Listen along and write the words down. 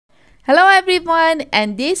Hello everyone,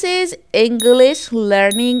 and this is English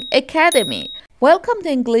Learning Academy. Welcome to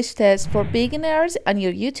English Test for Beginners on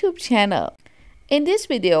your YouTube channel. In this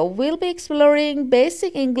video, we'll be exploring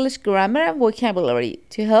basic English grammar and vocabulary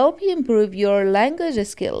to help you improve your language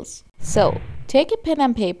skills. So, take a pen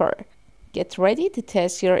and paper, get ready to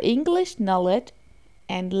test your English knowledge,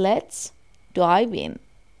 and let's dive in.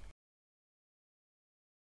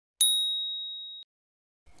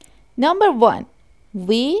 Number 1.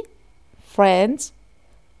 We friends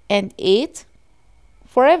and eat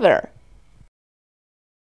forever.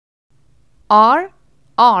 Are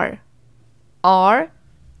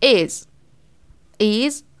is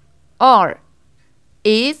are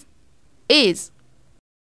is.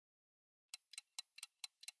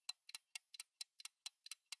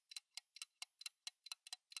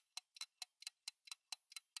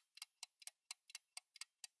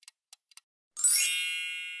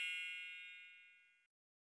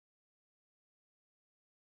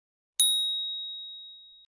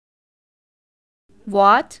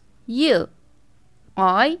 What you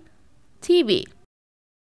I TV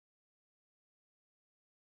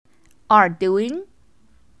are doing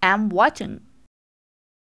am watching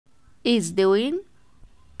is doing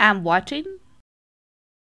am watching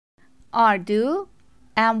are do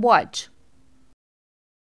am watch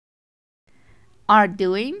are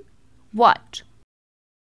doing watch.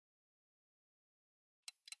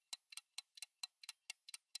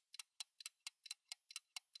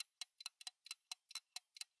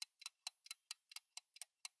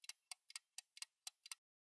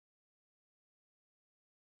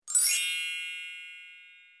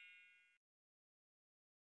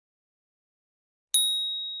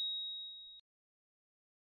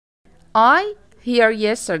 I here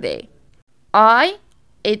yesterday. I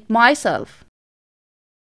ate myself.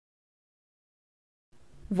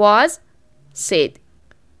 Was said.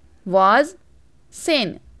 Was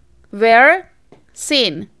seen. Were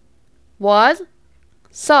seen. Was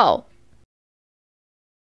saw.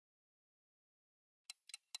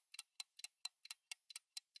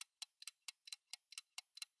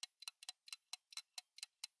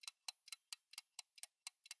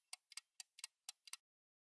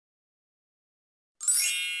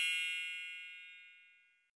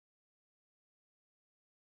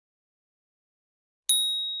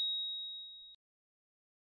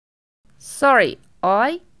 Sorry,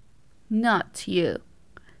 I, not you.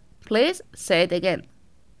 Please say it again.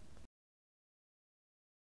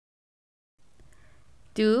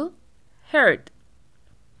 Do, heard.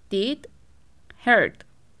 Did, heard.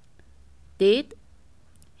 Did,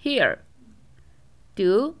 hear.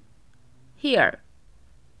 Do, hear.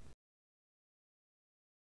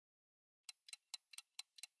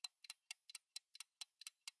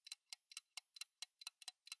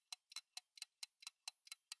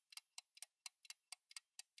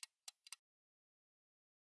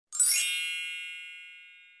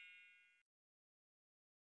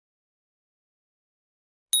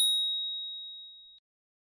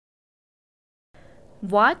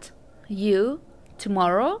 What, you,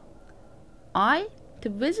 tomorrow? I, to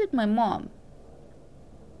visit my mom.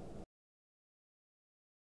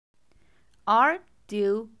 Are,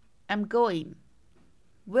 do, am going.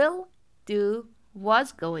 Will, do,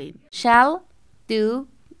 was going. Shall, do,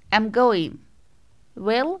 am going.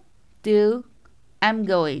 Will, do, am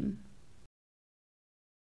going.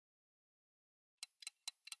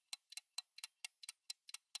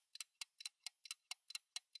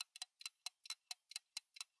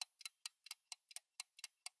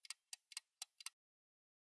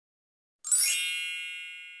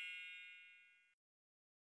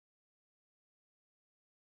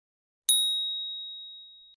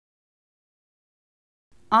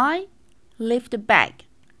 I lift the bag.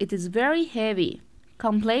 It is very heavy.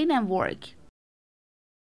 Complain and work.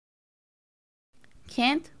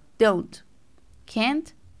 Can't, don't.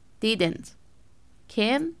 Can't, didn't.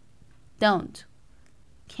 Can, don't.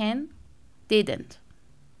 Can, didn't.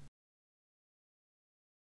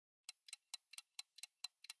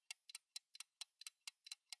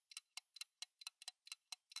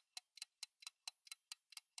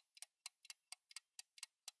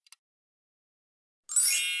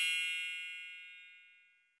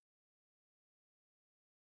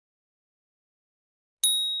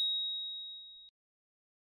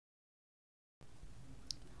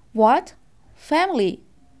 What? Family.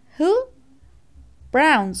 Who?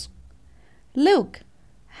 Browns. Look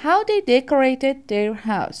how they decorated their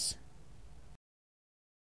house.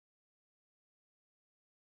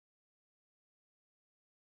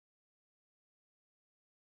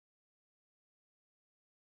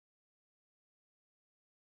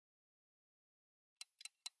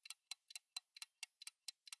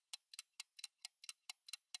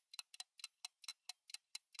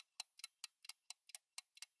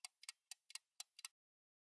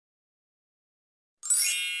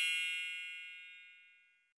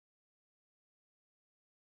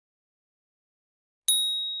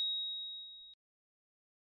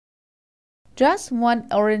 Just one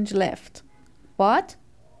orange left. But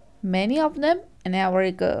many of them an hour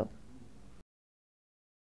ago.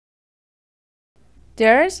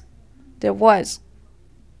 There's, there was.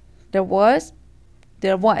 There was,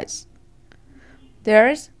 there was.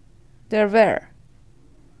 There's, there were.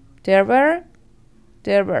 There were,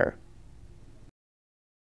 there were.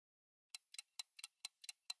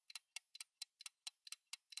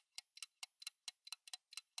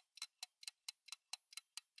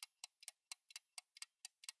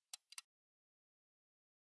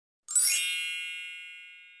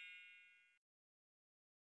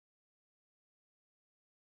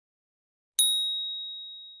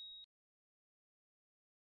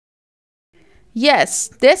 Yes,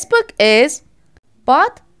 this book is,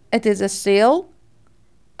 but it is a seal.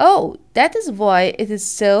 Oh, that is why it is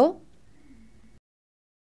so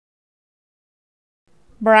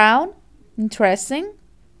brown, interesting,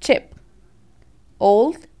 chip.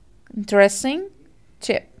 Old, interesting,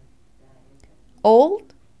 chip.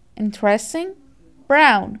 Old, interesting,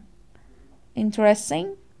 brown.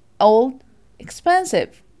 Interesting, old,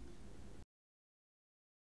 expensive.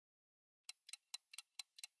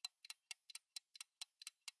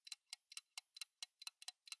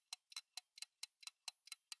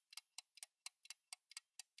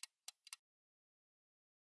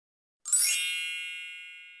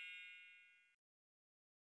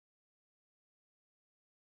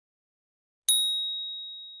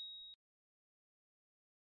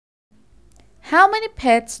 How many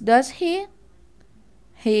pets does he?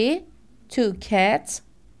 He, 2 cats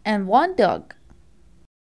and 1 dog.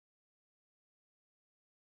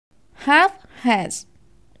 Have, has.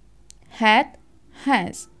 Had,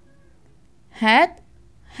 has. Had,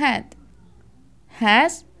 had.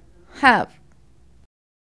 Has, have.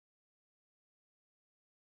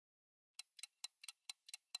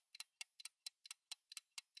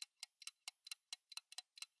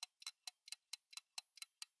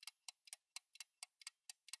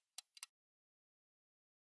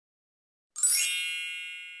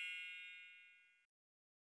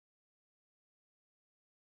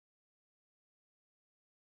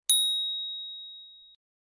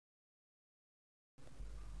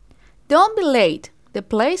 Don't be late. The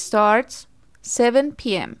play starts 7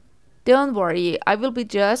 p.m. Don't worry, I will be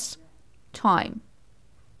just time.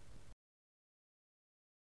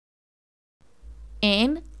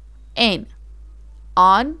 In,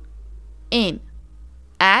 on, in,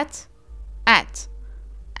 at,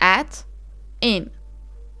 in.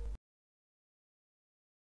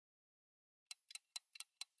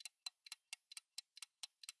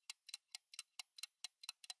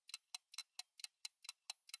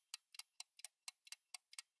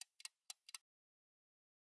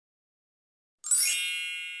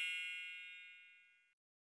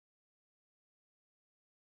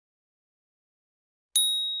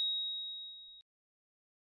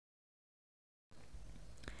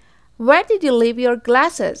 Where did you leave your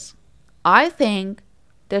glasses? I think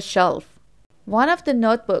the shelf. One of the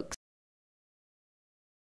notebooks.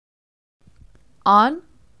 On,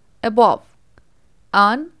 above.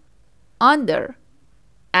 On, under.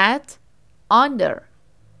 At, under.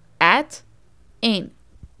 At, in.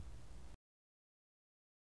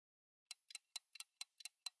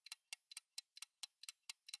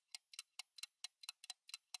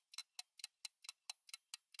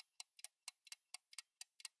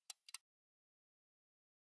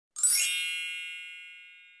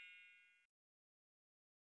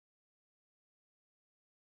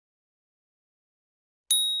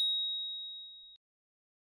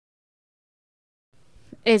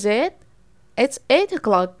 Is it? It's 8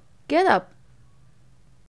 o'clock. Get up.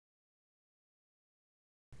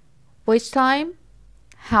 Which time?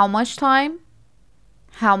 How much time?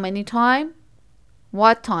 How many time?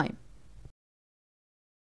 What time?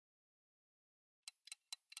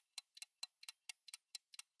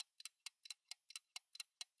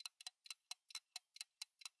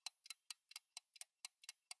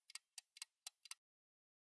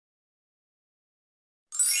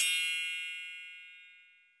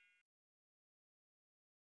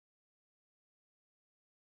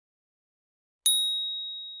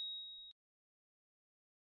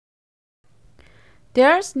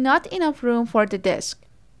 There's not enough room for the desk.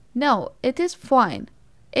 No, it is fine.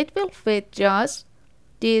 It will fit just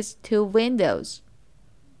these 2 windows.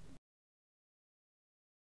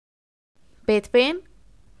 Between,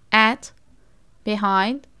 at,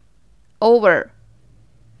 behind, over.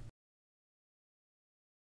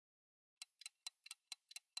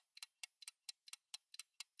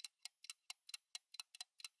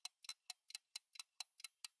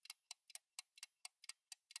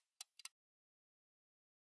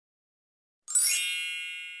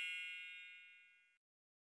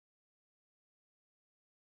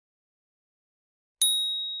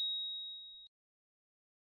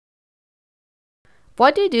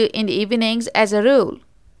 What do you do in the evenings as a rule?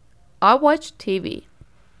 I watch TV.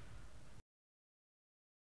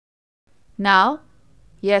 Now,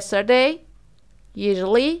 yesterday,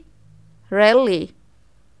 usually, rarely.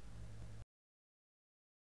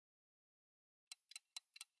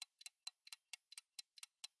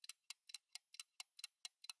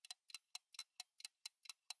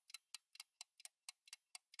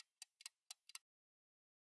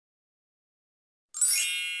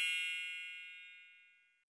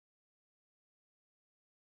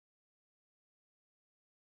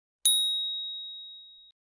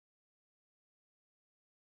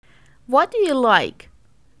 What do you like?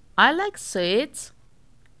 I like sweets,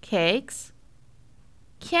 cakes.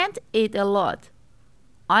 Can't eat a lot.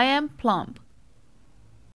 I am plump.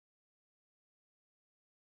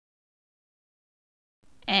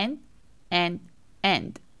 And, and,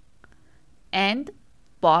 and. And,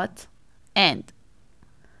 but, and.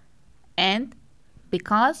 And,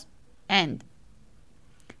 because, and.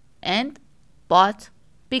 And, but,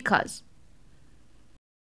 because.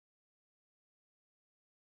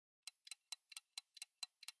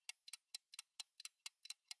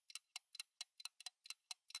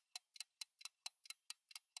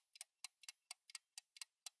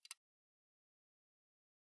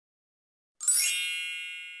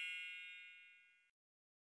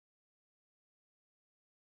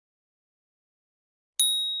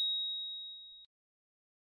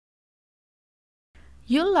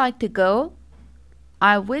 You like to go?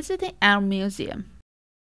 I visited our museum.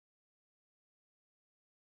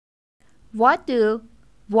 What do you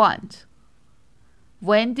want?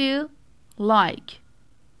 When do you like?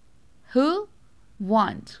 Who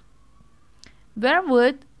want? Where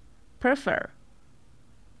would prefer?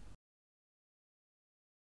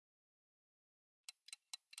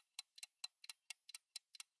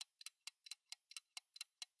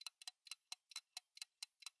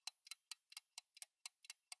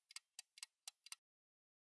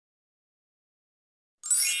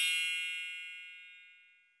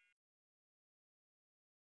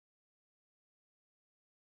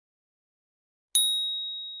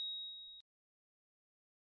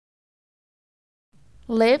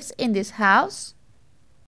 Lives in this house?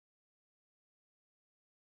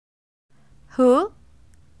 Who?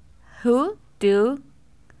 Who do?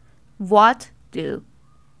 What do?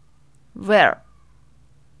 Where?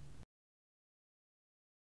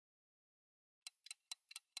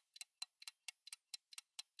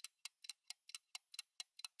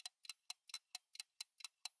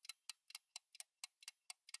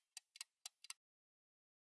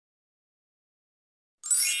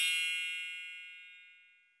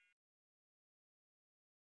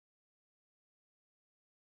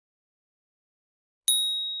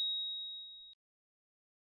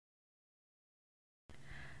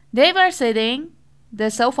 They were sitting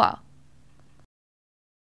the sofa.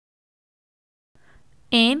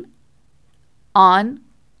 In, on,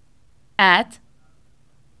 at,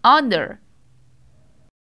 under.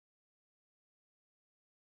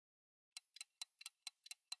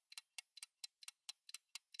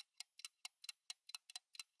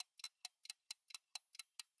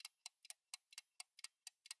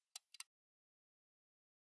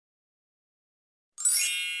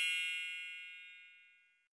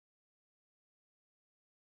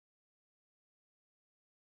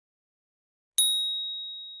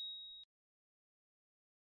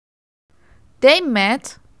 They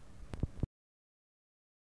met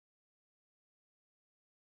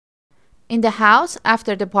in the house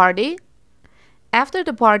after the party. After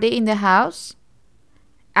the party in the house.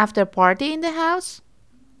 After party in the house.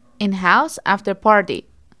 In house after party.